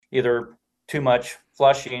either too much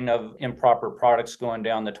flushing of improper products going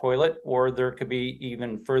down the toilet, or there could be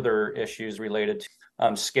even further issues related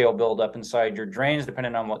to scale buildup inside your drains,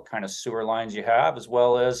 depending on what kind of sewer lines you have, as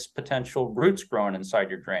well as potential roots growing inside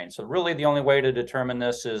your drain. So really the only way to determine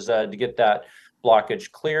this is to get that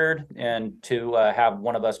blockage cleared and to have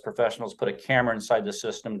one of us professionals put a camera inside the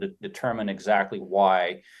system to determine exactly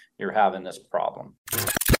why you're having this problem.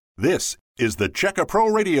 This is the Check-A-Pro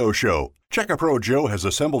Radio Show. Check-A-Pro Joe has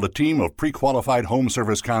assembled a team of pre-qualified home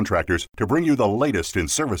service contractors to bring you the latest in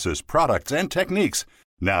services, products, and techniques.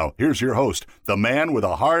 Now, here's your host, the man with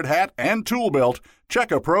a hard hat and tool belt,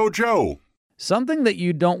 Check-A-Pro Joe. Something that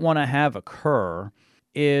you don't want to have occur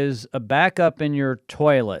is a backup in your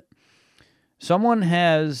toilet. Someone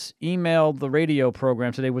has emailed the radio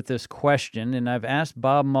program today with this question, and I've asked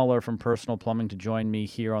Bob Muller from Personal Plumbing to join me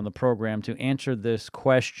here on the program to answer this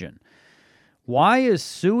question. Why is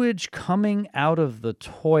sewage coming out of the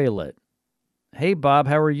toilet? Hey, Bob,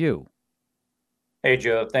 how are you? Hey,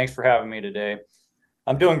 Joe. Thanks for having me today.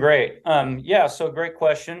 I'm doing great. So great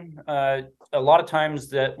question. A lot of times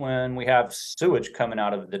that when we have sewage coming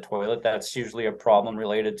out of the toilet, that's usually a problem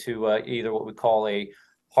related to either what we call a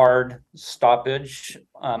hard stoppage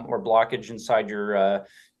or blockage inside your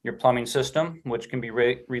plumbing system, which can be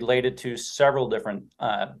related to several different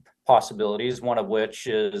possibilities, one of which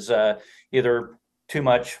is either too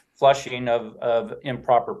much flushing of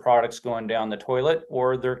improper products going down the toilet,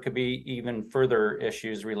 or there could be even further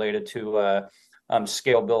issues related to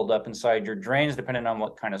scale buildup inside your drains, depending on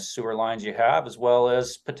what kind of sewer lines you have, as well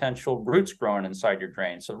as potential roots growing inside your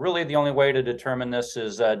drain. So really the only way to determine this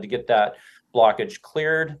is to get that blockage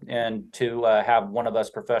cleared and to have one of us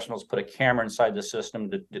professionals put a camera inside the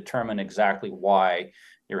system to determine exactly why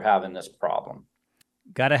you're having this problem.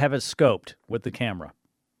 Got to have it scoped with the camera.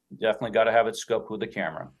 Definitely got to have it scoped with the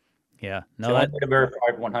camera. Yeah. No, that's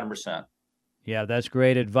verified 100%. Yeah, that's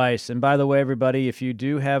great advice. And by the way, everybody, if you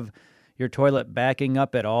do have your toilet backing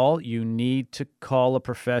up at all, you need to call a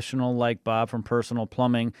professional like Bob from Personal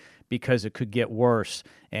Plumbing, because it could get worse.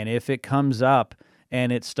 And if it comes up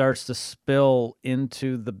and it starts to spill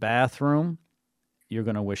into the bathroom, you're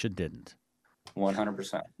going to wish it didn't.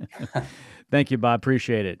 100%. Thank you, Bob.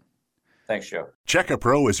 Appreciate it. Thanks, Joe.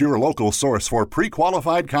 Check-A-Pro is your local source for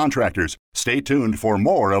pre-qualified contractors. Stay tuned for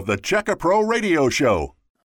more of the Check-A-Pro Radio Show.